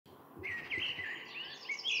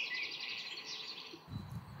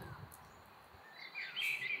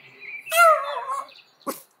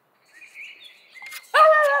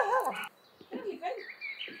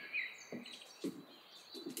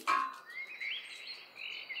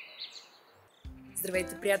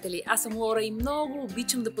Здравейте, приятели! Аз съм Лора и много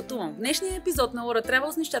обичам да пътувам. В днешния епизод на Лора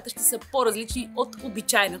Travel нещата ще са по-различни от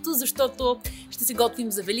обичайното, защото ще се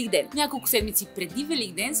готвим за Великден. Няколко седмици преди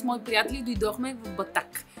Великден с мои приятели дойдохме в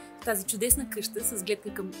Батак. В тази чудесна къща с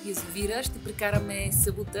гледка към язовира ще прекараме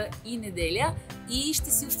събота и неделя и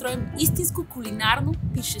ще си устроим истинско кулинарно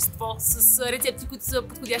пиршество с рецепти, които са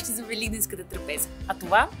подходящи за Великденската трапеза. А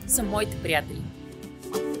това са моите приятели.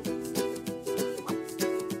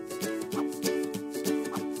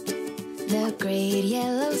 The great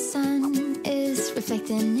yellow sun is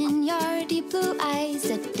reflecting in your deep blue eyes.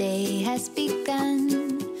 The day has begun.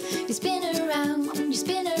 You spin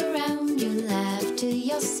around, you laugh to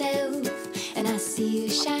yourself. And I see you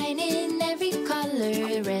shine in every color,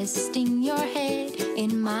 resting your head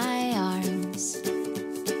in my arms.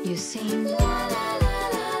 You sing la la la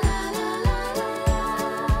la la la la la.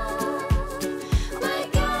 My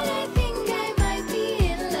God, I think I might be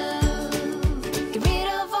in love. Get rid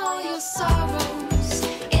of all your sorrows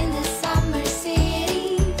in the summer city.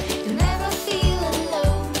 You'll never feel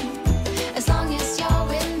alone as long as you're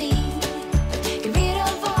with me. Get rid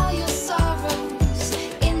of all your sorrows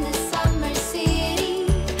in the summer city.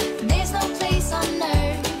 There's no place on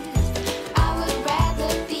earth I would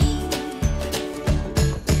rather be.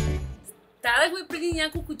 Станахме преди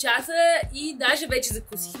няколко часа и даже вече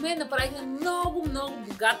закусихме. Направихме много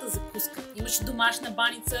богата закуска. Имаше домашна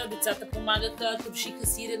баница, децата помагаха, трошиха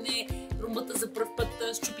сирене, румбата за пръв път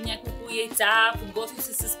счупи няколко яйца, подготви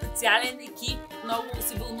се със специален екип. Много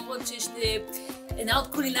се вълнува, че ще е една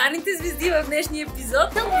от кулинарните звезди в днешния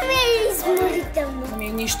епизод. Много ми е изморително.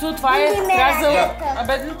 Нищо, това е казал.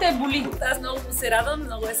 Абе, да те боли. Аз много му се радвам,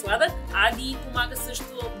 много е сладък. Ади помага също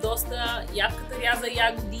доста. Ядката ряза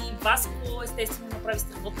ягоди. Васко естествено направи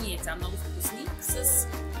страхотни яйца, много вкусни. С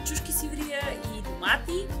чушки сиврия и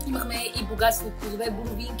домати. Имахме и богатство от плодове,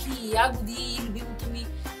 боровинки, и ягоди, и любимото ми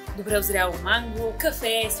добре озряло манго,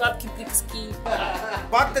 кафе, сладки приказки.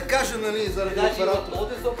 Пак да кажа, нали, заради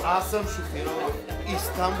оператора, аз съм шофирал в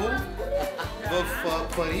Истанбул, в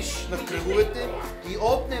Париж, на кръговете и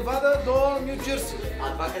от Невада до Ню Джерси.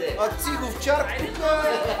 А това къде е? А Цигов Чарк тук.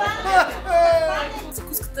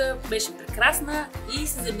 Закуската беше прекрасна и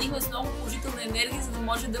се зарядихме с много положителна енергия, за да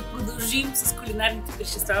може да продължим с кулинарните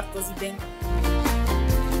пиршества в този ден.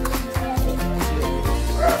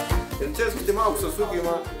 Енцеските малко са суги,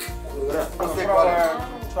 ама...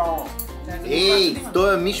 Ей,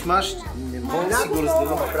 той е миш-маш, не мога да си го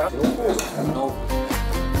разделя. Много.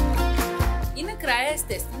 И накрая,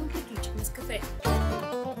 естествено, приключихме с кафе.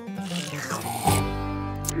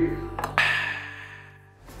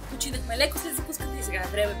 Починахме леко след закуската и сега е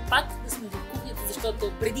време пак да сме в кухнята,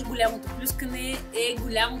 защото преди голямото плюскане е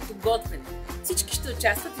голямото готвене. Всички ще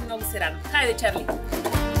участват и много се радвам. Хайде, Чарли!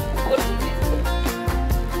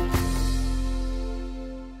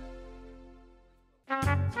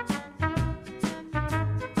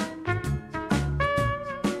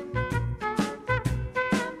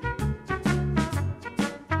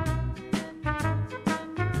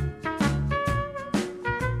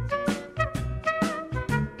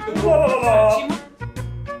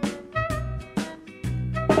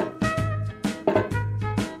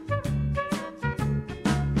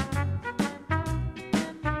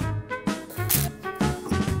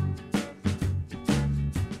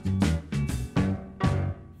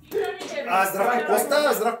 Здравко,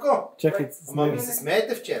 Коста, здравко! Чакай, Ама ми се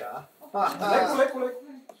смеете вчера, а? леко.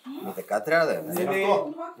 Ми така трябва да е,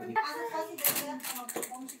 здравко!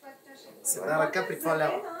 С една ръка при това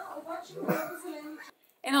ляво.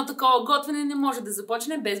 Едно такова готвене не може да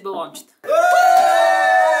започне без балончета.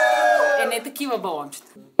 Не такива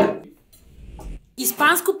балончета.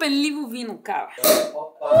 Испанско пенливо вино кава.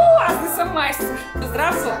 Аз не съм майстор.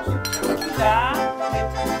 Здравствуй! Да.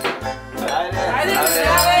 Хайде,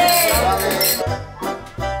 здраве!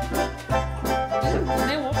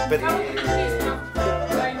 Не лоп.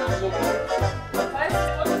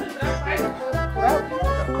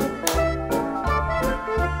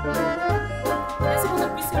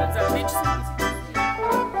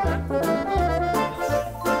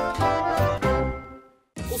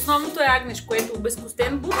 Основното е Агнешко, което е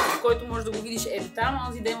безкостен бут, който може да го видиш ето там.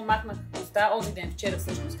 Онзи ден му махнах коста, онзи ден, вчера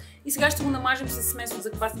всъщност. И сега ще го намажем с смес от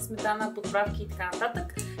заквасна сметана, подправки и така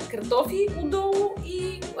нататък. Картофи отдолу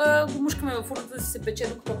и го мушкаме във фурната да си се пече,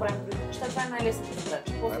 докато правим другите неща. Това е най-лесната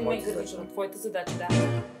задача. После има и гърдична от твоята задача, да.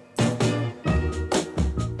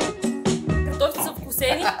 Картофите са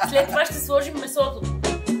вкусени, след това ще сложим месото.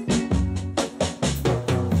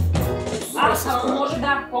 Може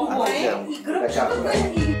да, по-хубаво. И гръбчето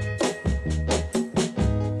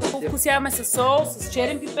и пригласяваме с сол, с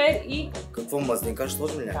черен пипер и... Какво мазнинка ще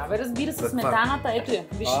сложим ли? Да, бе, разбира се, сметаната. Ето я.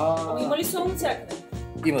 Виж, има ли сол навсякъде?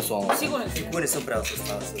 Има сол. Сигурен си. Никога не съм правил с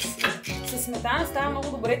това. С сметана става много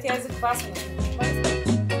добре, тя е заквасена.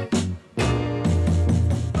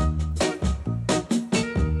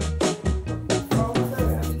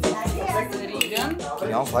 Риган.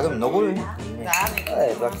 Нямам слагам много ли? Да,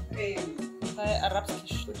 не. Това е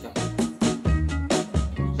арабски шут.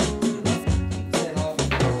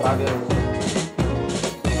 Правилно.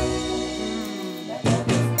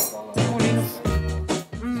 Молинов.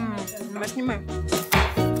 Не снимай.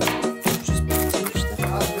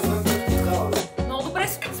 Много добре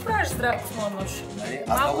се справяш, Здравко, с моя нож.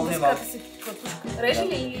 Аз много внимавам. Режи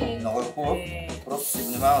ли или... Много е хубаво. Просто си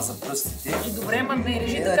внимавам за пръстите. И добре, ма не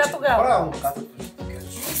режи така тогава. Правилно.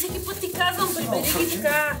 Всеки път ти казвам, прибери ги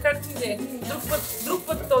така, както и да е. Друг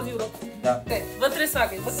път този урок. Да. Вътре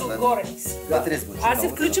слагай, вътре отгоре. Вътре сгочи. Аз се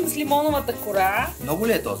включим с лимоновата кора. Много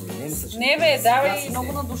ли е този? Не бе, давай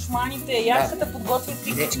много на душманите. Ядката подготвя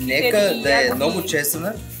всички. Нека да е много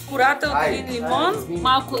честена. Кората от един лимон,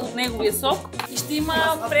 малко от неговия сок. И ще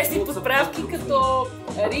има пресни подправки като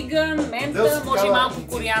риган, мента, може и малко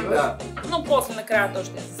кориандър. Но после накрая то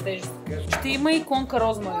ще се свежда. Ще има и клонка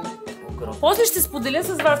розмарин. После ще споделя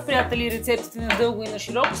с вас, приятели, рецептите на дълго и на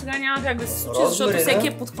широко. Сега няма как да се случи, защото всеки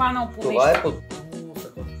е подхванал по нещо. Това е под...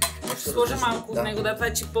 Ще сложа малко от него, да, това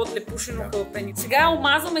е чипотле, пушено кълпени. Сега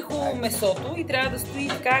омазваме хубаво месото и трябва да стои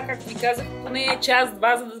така, както ви казах, поне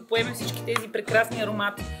час-два, за да поеме всички тези прекрасни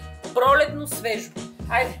аромати. Пролетно, свежо.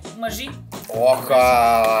 Айде, мъжи.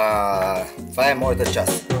 Оха! Това е моята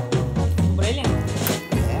част. Добре ли?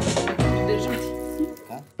 Поддържам ти.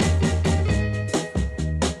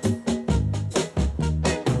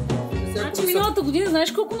 Значи миналата година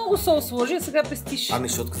знаеш колко много сол сложи, а сега пестиш. Ами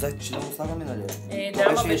ще отказах, че не го слагаме, нали?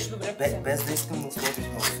 Да, ма беше добре. Без да искам да сложиш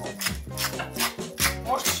много сол.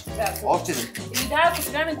 Още ще трябва. Още ли? Или да, ако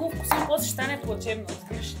сега не го вкусим, после ще стане плачевно.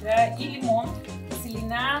 Ще трябва и лимон,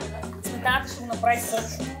 киселина, сметаната ще го направи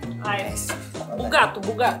сочно. Айде. Богато.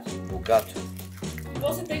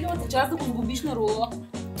 После теглата част да го сглобиш на рула.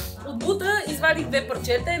 От бута извадих две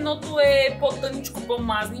парчета. Едното е по-тъничко,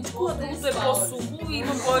 по-мазничко, а другото е по-сухо и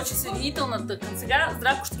има повече съединителна тъкан. Сега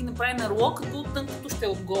Здравко ще ги направи на руло, като тънкото ще е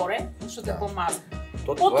отгоре, защото е по-мазно.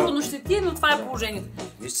 По-трудно ще ти е, но това е положението.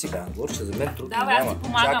 Виж сега, Лорче, за мен трудно няма. Да, аз ти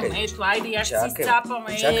помагам. Ето, айде, аз ще си цапам.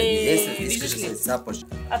 Чакай, искаш да се цапаш.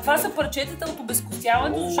 А това са парчетата от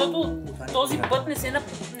обезкостяването, защото този път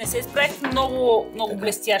не се справих много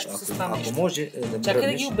блестящо с това нещо. Ако може да чакай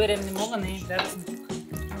да ги оберем, не мога, не.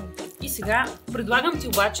 И сега предлагам ти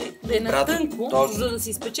обаче да е на тънко, за да се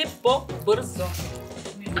изпече по-бързо.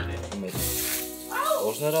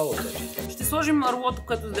 Сложна работа. Ще сложим рулото,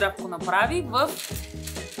 което Здравко направи, в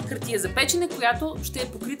хартия за печене, която ще е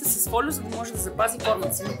покрита с фолио, за да може да запази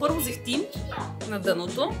формата си. Но първо зехтин на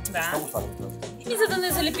дъното. Да. И за да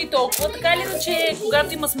не залепи толкова. Така или иначе,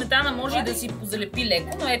 когато има сметана, може и да си позалепи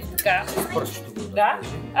леко, но ето така. Да.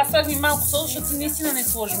 Аз слагам и малко сол, защото наистина не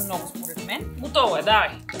сложим много според мен. Готово е, давай.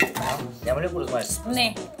 Няма ли го размаеш с пръст?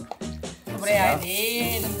 Не. Добре,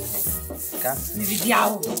 айде. Така? Не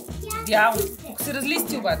видяло. Видяло. Тук се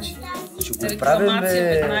разлисти обаче. Ще го правим,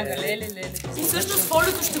 веднага, леле. И всъщност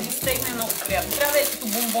фолиото ще го стегне много приятно. Трябва да е като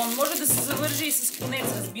бомбон. Може да се завържи и с конец,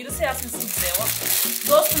 разбира се. Аз не съм взела.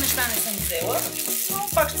 Доста неща не съм взела,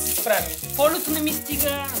 но пак ще се справим. Фолиото не ми стига.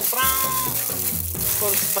 Направо.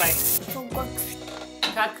 Скоро се прави.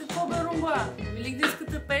 Как какво бе, Руба? Великденска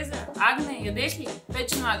трапеза. Агне, ядеш ли?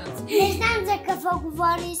 Печено агънце. Не знам за какво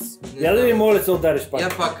говориш. Я да ми моля се удариш пак. Я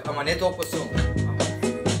пак, ама не толкова силно.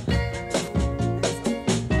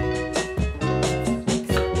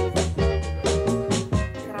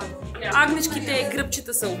 Агнешките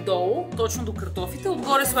гръбчета са отдолу, точно до картофите.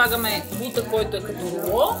 Отгоре слагаме бута, който е като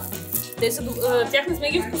руло. Тях не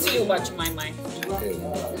сме ги вкусили обаче, май.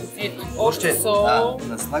 Ето, още сол. Да,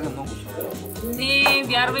 наслага много сол. Не,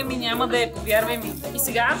 вярвай ми, няма да е, повярвай ми. И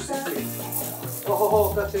сега?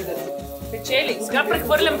 Печели. Сега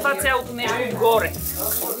прехвърлям това цялото нещо отгоре.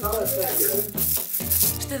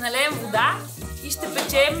 Ще налеем вода и ще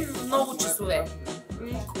печем много часове.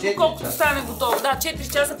 Колкото стане готово. Да,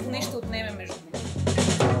 4 часа поне ще отнеме между другото.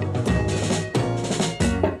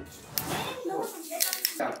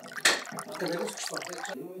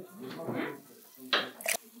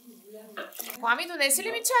 Плами, донеси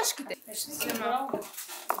ли ми чашките?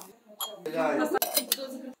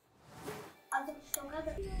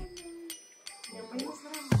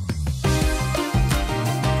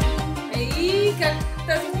 Ей, как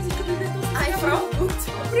тази музика да иде толкова? Ай, право тут.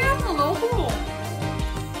 Приятно, много хубаво.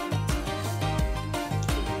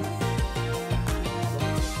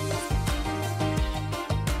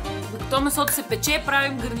 Докато месото се пече,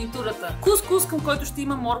 правим гарнитурата. Кускус, към който ще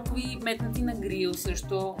има моркови метнати на грил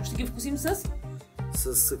също. Ще ги вкусим с?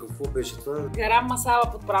 С какво беше това? Гарам масала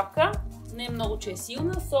подправка. Не е много, че е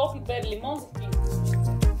силна. Сол, пипер, лимон,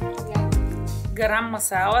 зехтин. Гарам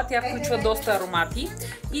масала, тя включва доста аромати.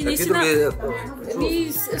 И наистина,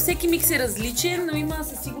 всеки микс е различен, но има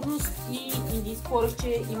със сигурност и индийско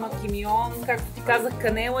оръжче, има кимион, както ти казах,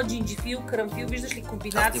 канела, джинджифил, карамфил, виждаш ли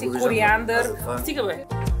комбинация, кориандър. Стига бе!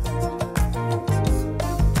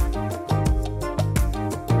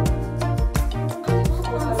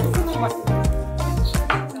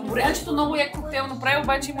 Бурянчето много як коктейл направи,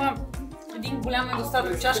 обаче има един голям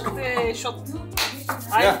недостатък. Чашката е шот.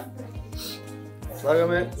 Айде!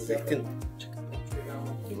 Слагаме зехтин.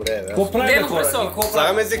 Добре, бе. Какво правим, хора?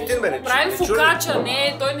 Слагаме зехтин, бе. Правим фокача.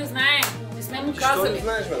 Не, той не знае. Не сме му казали. Що не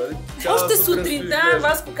знаеш, бе, нали? Още сутринта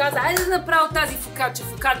Васко каза, айде да направя тази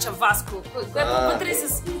фокача Васко, която вътре е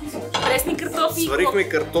с пресни картофи. Сварихме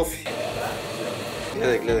картофи.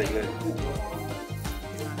 Гледай.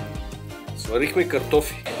 Сварихме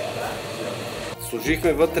картофи.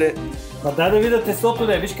 Сложихме вътре. Ма дай да видя тестото,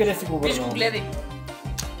 да виж къде си го върнал. Виж го, гледай.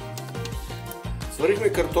 Сварихме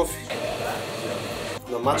картофи.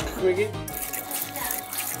 Намачкахме ги.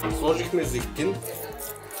 Сложихме зехтин.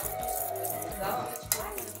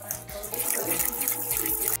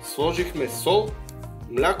 Сложихме сол,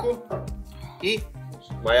 мляко и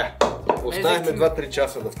мая. Оставихме 2-3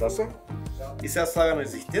 часа да втаса. И сега слагаме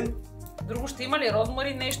зехтин. Друго ще има ли?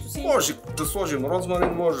 Розмарин, нещо си? Може да сложим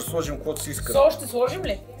розмарин, може да сложим каквото си иска. Сол ще сложим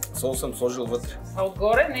ли? Сол съм сложил вътре. А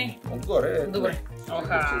отгоре не. Отгоре е. Добре.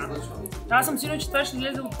 Оха. Аз съм сигурен, че това ще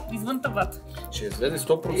излезе извън тавата. Ще излезе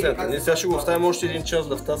 100%. Ние сега ще го оставим още един час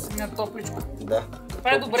да втаса. На топличко. Да.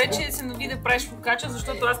 Това е добре, че се нави да правиш фокача,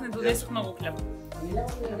 защото аз не донесох много хляб.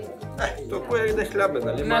 То кое е да хляб,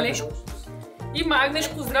 нали? Нали? Има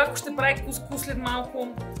Агнешко, Здравко ще прави кускус след малко.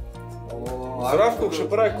 Здравко ще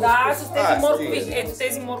прави кускус. Да, с тези моркови. Ето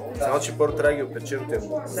тези моркови. Само, че първо трябва да ги опечем те.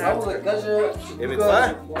 Само да кажа... Еми това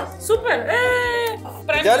е. Супер!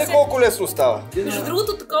 Видя ли колко лесно става? Между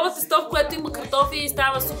другото, такова тесто, в което има картофи,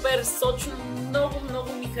 става супер сочно.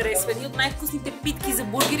 Много ми харесва. Едни от най-вкусните питки за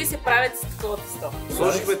бургери се правят с такова тесто.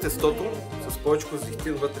 Сложихме тестото с повече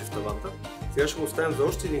зехтин вътре в тавата. Сега ще го оставим за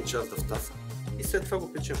още един час да втаса. И след това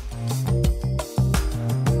го печем.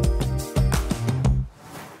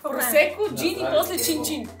 Просеко, джин и после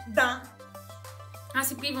чин-чин. Да. Аз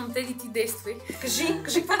си пивам, Теди, ти действай. Кажи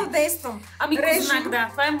какво да действам. Ами козунак, да.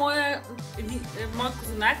 Това е моят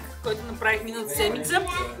козунак, който направих миналата седмица.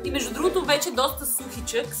 И между другото вече доста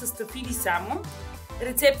сухичък, с тафили само.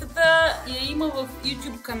 Рецептата я има в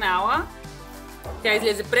YouTube канала. Тя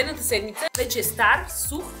излезе предната седмица. Вече е стар,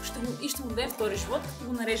 сух и ще му дадем втори живот. Ще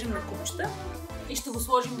го нарежем на купчета и ще го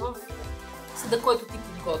сложим в съда, който ти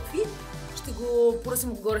подготви. Ще го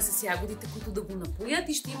поръсим отгоре с ягодите, които да го напоят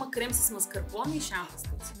и ще има крем с маскарпоне и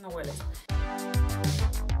шампанскици. Много е лесно.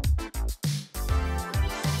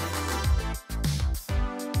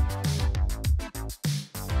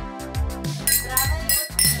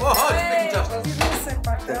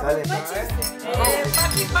 Така ли?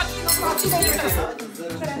 Пак ли много чистика?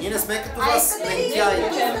 Ние не сме като вас,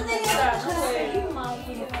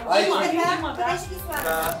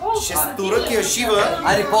 Шесторък я шива.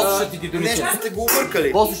 Айде, после ще ти ги донесем. Нещо сте го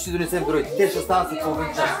объркали. После ще донесем другите. Те ще останат след половин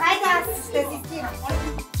час. Хайде, аз ще си стина.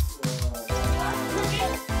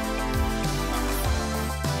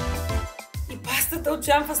 И пастата от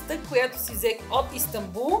чамфаста, която си взех от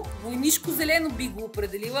Истанбул, войнишко зелено би го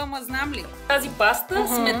определила, ама знам ли? Тази паста,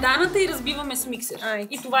 сметаната и разбиваме с миксер.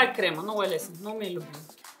 И това е крема, много е лесно, много ми е любимо.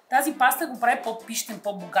 Тази паста го прави по-пищен,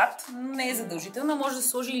 по-богат, не е задължителна, може да се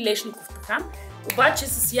сложи и лешников тахан, обаче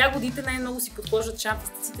с ягодите най-много си подхождат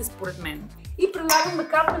чамфастиците според мен. И предлагам да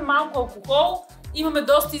капнем малко алкохол, имаме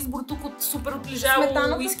доста избор тук от супер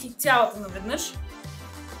отлежало уиски, цялата наведнъж.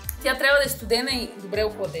 Тя трябва да е студена и добре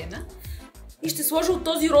охладена. И ще сложа от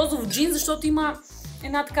този розов джин, защото има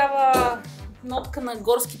една такава нотка на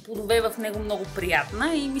горски плодове в него, много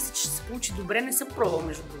приятна и мисля, че ще се получи добре. Не съм пробвала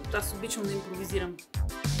между другото. Аз обичам да импровизирам.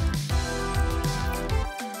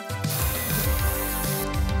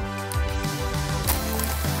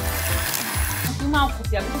 Малко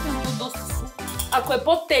от ягодите, но е доста сух. Ако е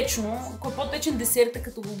по-течно, ако е по-течен десерта,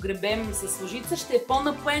 като го гребем с лъжица, ще е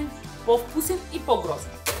по-напоен, по-вкусен и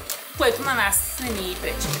по-грозен. Което на нас не ни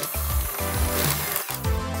пречи.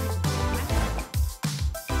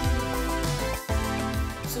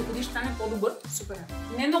 Ще стане по-добър. Супер.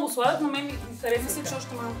 Не е много сладък, но мен ми харесва. Мисля, че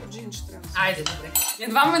още малко джин ще трябва. Айде, добре.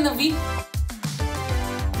 Едва ме нави.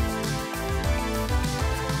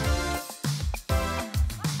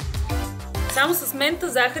 Само с мента,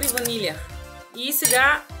 захар и ванилия. И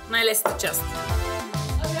сега най-лесната част.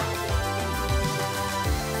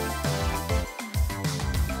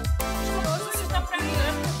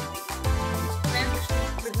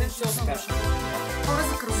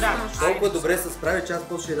 Толкова добре се справи, че аз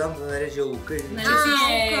после дам да нарежа лука и... Не.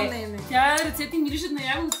 Тя ръцете ми лишат на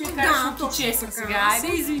ягода, ти я кажеш от чеса сега. Айде,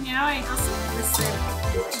 извинявай. Аз съм весела.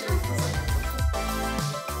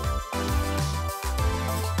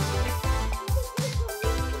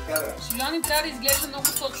 Шилони трябва да изглежда много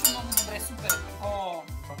точно, много добре. Супер.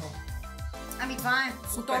 Ами това е.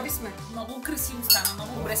 Готови сме. Много красиво стана,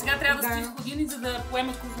 много добре. Сега трябва да стои в ходилник, за да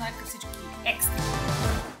поемат кухнайка всички екстра.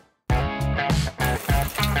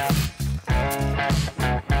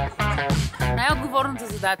 Най-отговорната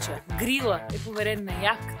задача, грила, е поверен на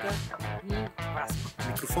Явката и вас.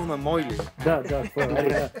 Микрофона мой ли? Да,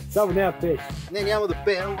 това. Само няма пееш. Не, няма да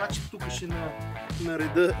пея, обаче тук ще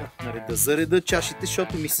зареда чашите,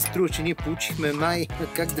 защото ми се струва, че ние получихме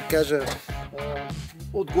как да кажа,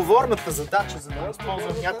 отговорната задача, за да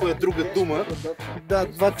използвам някоя друга дума. Да,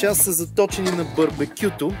 2 часа са заточени на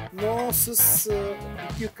барбекюто, но с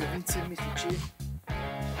такива кавинци мисля, че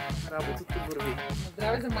работата върви.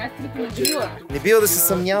 Здраве за майсторите на грила. Не бива да се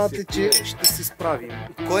съмнявате, че ще се справим.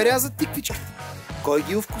 Кой ряза тиквичките? Кой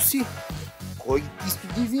ги овкуси? Кой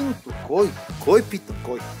изтоди виното? Кой пита?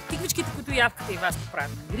 Кой? Тиквичките, които Явката и вас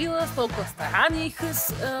поправят на грила, с толкова старание и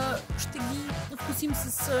хъс, ще ги вкусим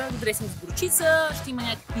с дресинг с горчица, ще има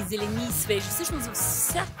някакви зелени и свежи. Всъщност за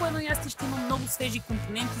всяко едно ястие ще има много свежи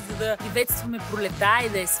компоненти, за да приветстваме пролета и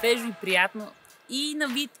да е свежо и приятно и на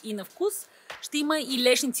вид, и на вкус. Ще има и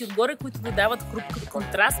лешници отгоре, които да дават хрупкав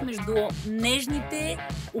контраст между нежните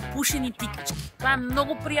опушени тиквички. Това е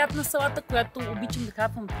много приятна салата, която обичам да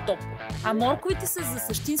хапвам топло. А морковите са за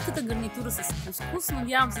същинската гарнитура с кускус.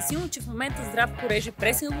 Надявам се силно, че в момента Здравко реже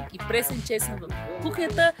пресен лук и пресен чесън в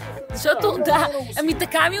кухнята, защото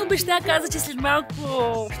така ми обеща, каза, че след малко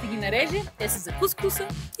ще ги нареже. Те са за кускуса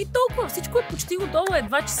и толкова. Всичко е почти готово.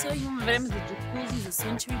 2 часа имаме време за джакузи, за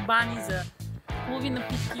слънчеви бани, за хубави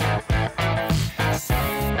напитки.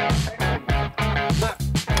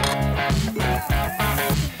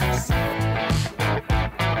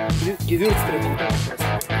 Ги отстрани.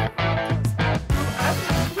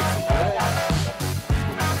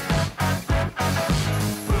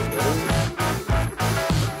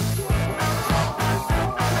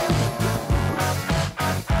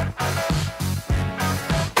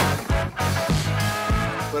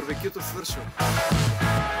 Барбекюто свършва.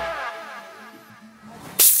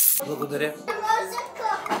 Благодаря.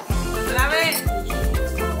 Здраве!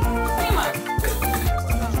 Снима!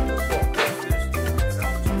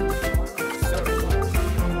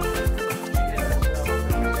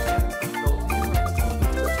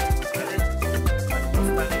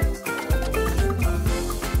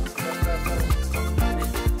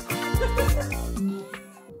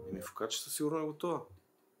 Фокачета сигурно е готова.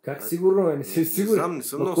 Как сигурно е? Не си сигурен? Не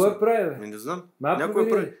съм но кой прави, бе? Не знам. Някой Някой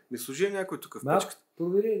прави. Ми служи някой тук в пачката.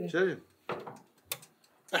 Провери, Ще ли?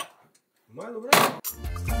 Май добре.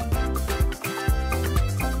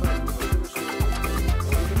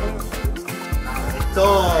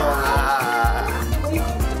 Ето!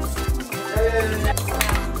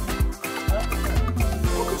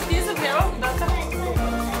 Почти е загряла водата.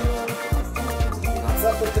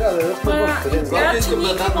 Децата трябва да ядат на бъв. Трябва, че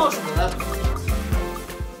ние не можем.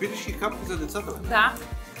 Бидеш и хапки за децата, бе? Да.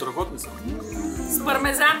 Страхотни са. С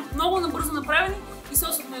пармезан, много набързо направени и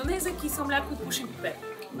сос от майонеза, кисело мляко и пушен пипер.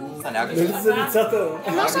 Дали за децата,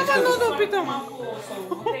 бе? Може само да опитам.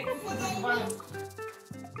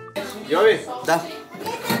 Йови! Да.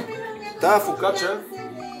 Тая фокача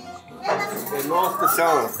е много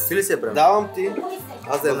специална. Ти ли си я правил? Давам ти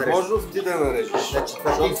Аз да я нарежа. възможност ти да я нарежеш. Значи,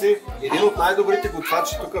 Защото си един от най-добрите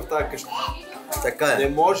готвачи тук в тази къща. Така Не е.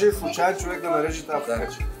 може случайен човек да нареже тази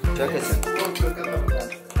фокача. Чакай се.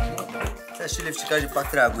 Сега Шилев ще каже,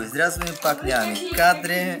 пак трябва да го изрязваме, пак нямаме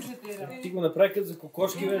кадри. Ти го направи като за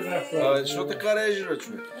кокошки, бе, Здравко. Защо така режеш, бе,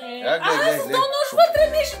 човек? Аз с този нож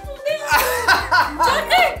вътре беше повдигна.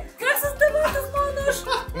 Чакай! Как с дъбата с моя нож?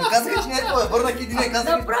 Му казаха, че не е това, върнах един и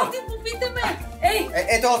казаха. Направо ти попитаме. Ей!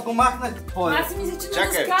 Ето, аз го махнах. Аз си мисля, че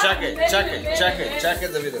не Чакай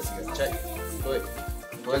да видя сега. Чакай.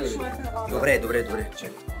 Той да видя. Добре,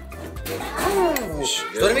 чакай.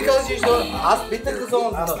 Що не ми казваш, че аз питах за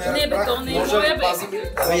зоната. Не, бе, то не е моя, бе.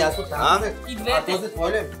 Абе, аз от там. И А двете. този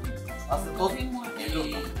твой ли? Аз съм този.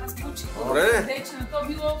 Аз получих Добре. вече на то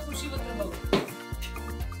било фалшивата бълга.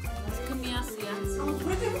 Искам и аз сега.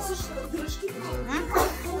 Добре, да същата дръжки.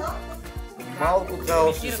 Малко трябва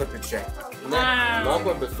още да се пече. Малко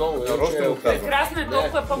е безсолно. Прекрасно е,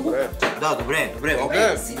 толкова е памук. Да, добре,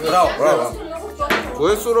 окей. Браво.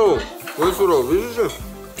 Кое е сурово? Виждаш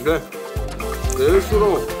ли? Гледай. Къде е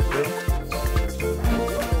сурово?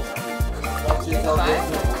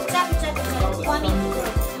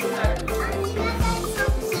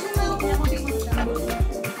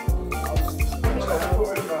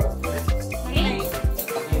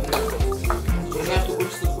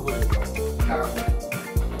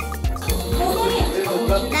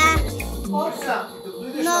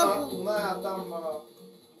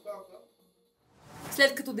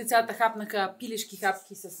 След като децата хапнаха пилешки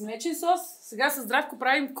хапки с млечен сос, сега с Здравко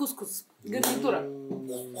правим кускус. Гарнитура.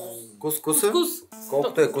 Кускуса?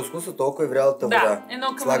 Колкото е кускуса, толкова е врялата вода.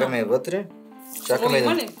 Слагаме я вътре. Чакаме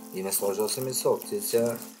да... Име сложил съм и сол.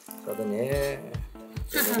 Сега да не е...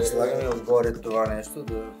 Слагаме отгоре това нещо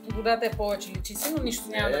да... Водата е повече личи си, но нищо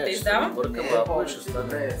няма да те издава.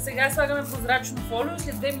 Сега слагаме прозрачно фолио,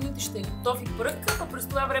 след 2 минути ще е готов и бръккав, а през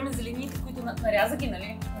това време зелените, които наряза ги,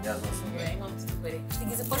 нали? Нарязал съм. Имам ти добери. Ще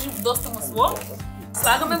ги запържим в доста масло.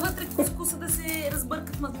 Слагаме вътре кускуса да се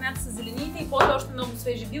разбъркат мазнината с зелените и после още много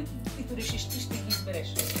свежи билки, които решиш ти ще ги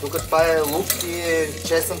избереш. Тук това е лук и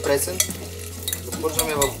чесън пресен.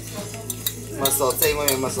 Запържаме в масълце,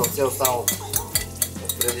 имаме масълце останало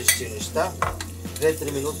от предишни неща.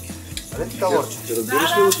 2-3 минутки. Нали така, Лорче? Ти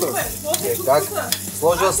разбираш ли това? Как?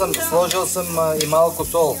 Сложил съм и малко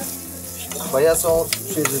сол. Бая сол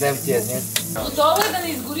ще изведем тия дни. Готово е да не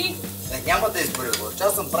изгори. Няма да изгори, Лорче.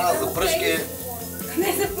 Аз съм правил за пръшки.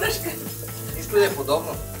 Не за пръшка. Нищо ли е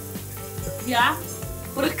подобно? Я?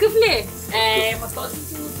 Пръхкав ли е? Маслото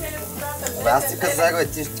си му целя водата. Аз ти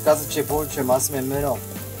казах, ти каза, че е повече, ама аз съм е мерил.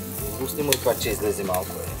 Пусни му това, че излезе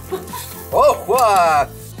малко. Охуа!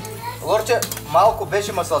 Лорче, малко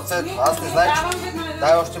беше маслоце. Аз не знаех, че...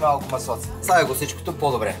 Дай още малко маслоце. Слагай го всичкото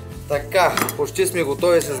по-добре. Така, почти сме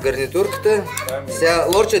готови с гарнитурката. Сега,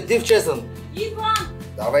 Лорче, див чесън. Идвам!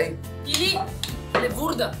 Давай. Или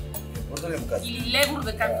левурда. Левурда ли му казваш? Или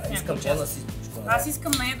левурда, както искам чесън си. Аз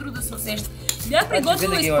искам на едро да се усеща. Бях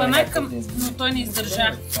приготвила изпанак, но той не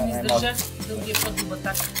издържа. Не издържа дългия път до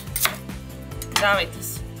Батак. Давай ти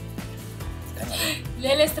си.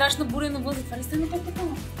 Леле, е страшна буря навън, затова ли сте на път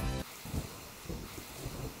такова?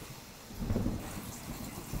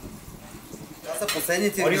 Това са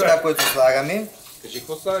последните неща, които слагаме. Кажи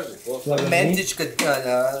какво слагаш? Ментичка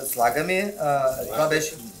слагаме. Това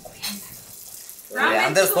беше...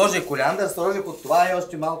 Колиандър сложи под това и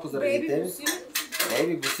още малко заради тебе.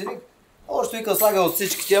 Бейби гусиник. Още вика слага от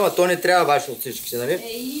всичките, ама то не трябва баш от всичките, нали?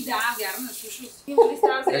 Ей, да, вярно, слушай.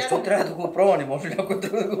 Защо трябва да го пробва? Не може някой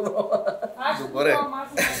друг да го пробва. Добре.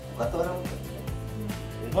 Това е работа.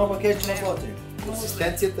 Едно пакетче на злоти.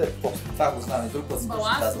 Консистенцията е пост. Това го знам и друг път си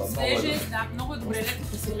казвам. Свеже, да, много е добре, леко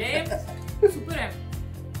да се лее. Супер е.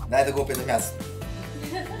 Дай да го опитам аз.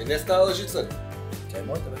 И не става лъжица. Тя е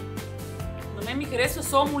моята, бе. На мен ми харесва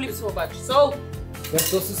сол, му липсва обаче. Сол! Как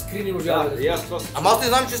то се скрини ужасно? Ама аз не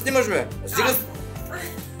знам, че снимаш, бе. Стига с...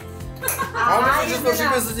 Ама мисля, че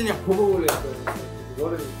свършихме за деня. Хубаво ли е?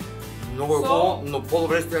 Много е хубаво, но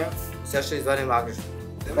по-добре ще е. Сега ще извадим Агнешко.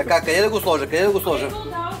 Така, къде да го сложа?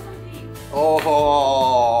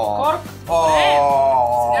 Охо! Корк!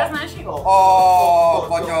 Сега знаеш ли?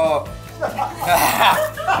 Потьо!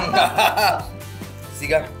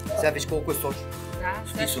 Сега виж колко е сочно.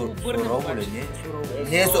 Да, ще го бърнем обаче.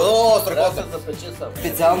 Не е сурово, страхотно.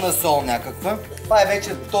 Специална сол някаква. Това е вече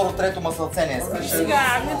второ-трето маслъце не е.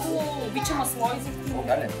 Сега Агнето обича масло и зехтин.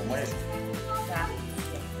 Не, помънеш.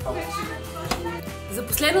 За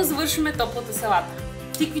последно завършваме топлата салата.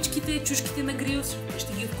 Тиквичките, чушките на грил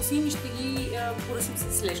ще ги вкусим и ще ги поръсим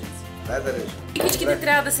с лещници. Дай да режем. Тиквичките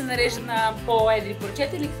трябва да се нарежат на по-едри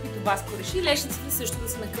парчета или каквито Баско реши. Лещниците също да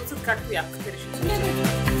се накълцат, както ябката реши.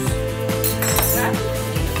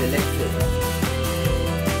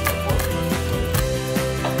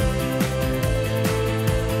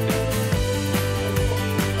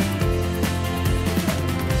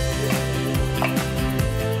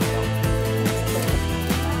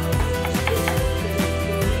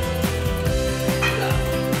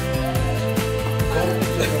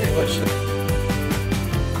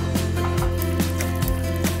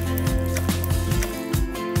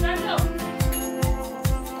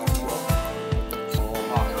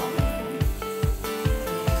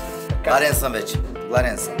 Гладен съм вече.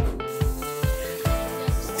 Гладен съм.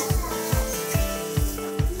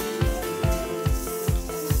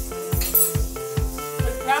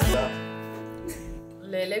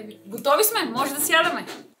 Леле, готови сме, може да сядаме.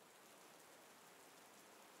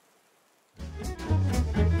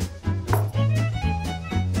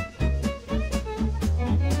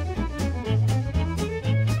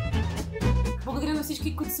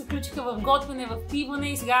 включиха в готвене, в пиване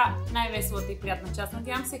и сега най-веселата и приятна част,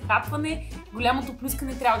 надявам се, хапване. Голямото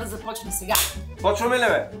плюскане трябва да започне сега. Почваме ли,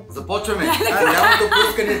 бе? Започваме! Голямото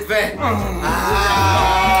плюскане 2!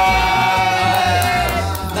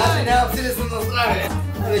 Даже нямам сили съм на здраве!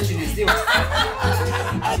 Вече не снимам.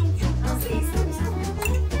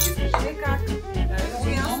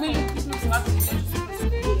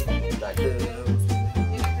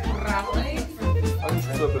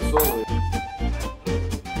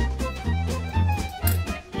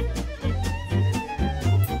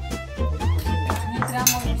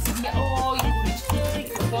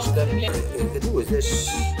 Къде го излеш?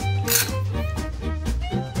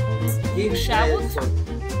 Шалот?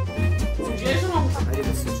 Хайде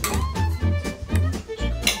да се чуем.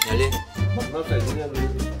 Нали?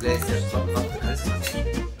 Гледай сега, това така си.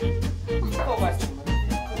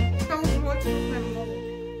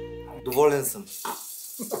 Доволен съм.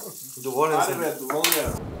 Доволен съм. Айде,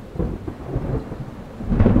 доволен.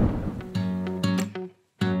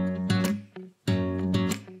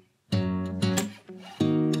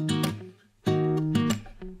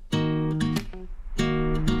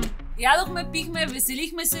 Ядохме, пихме,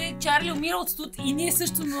 веселихме се, Чарли умира от студ и ние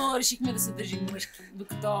също решихме да се държим мъжки,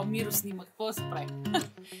 докато Миро снима. Какво да се прави?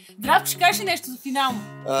 Здравко, ще кажеш нещо за финално?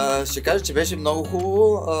 Ще кажа, че беше много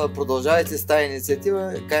хубаво. Продължавайте с тази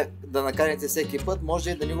инициатива, да наканите всеки път. Може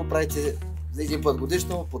и да ни го правите един път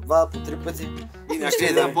годишно, по 2, по 3 пъти. И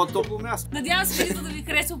някъде да е по-топло място. Надявам се видеото да ви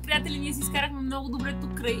харесва, приятели. Ние си изкарахме много добре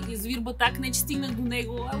тук край язовир Батак. Не че стигнах до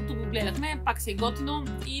него, а тук го гледахме. Пак се е готино.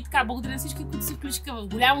 И така, благодаря на всички, които се включиха в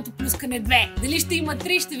Голямото Плюскане 2. Дали ще има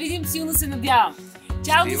 3, ще видим, силно се надявам.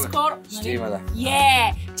 Чао до скоро! Ще има, да.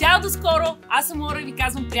 Чао до скоро! Аз съм Лора и ви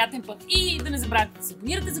казвам приятен път. И да не забравяйте да се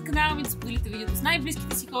абонирате за канала ми, да споделите видеото с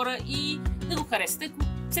най-близките си хора и да го харесате, ако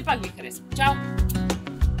все пак ви харесва. Чао!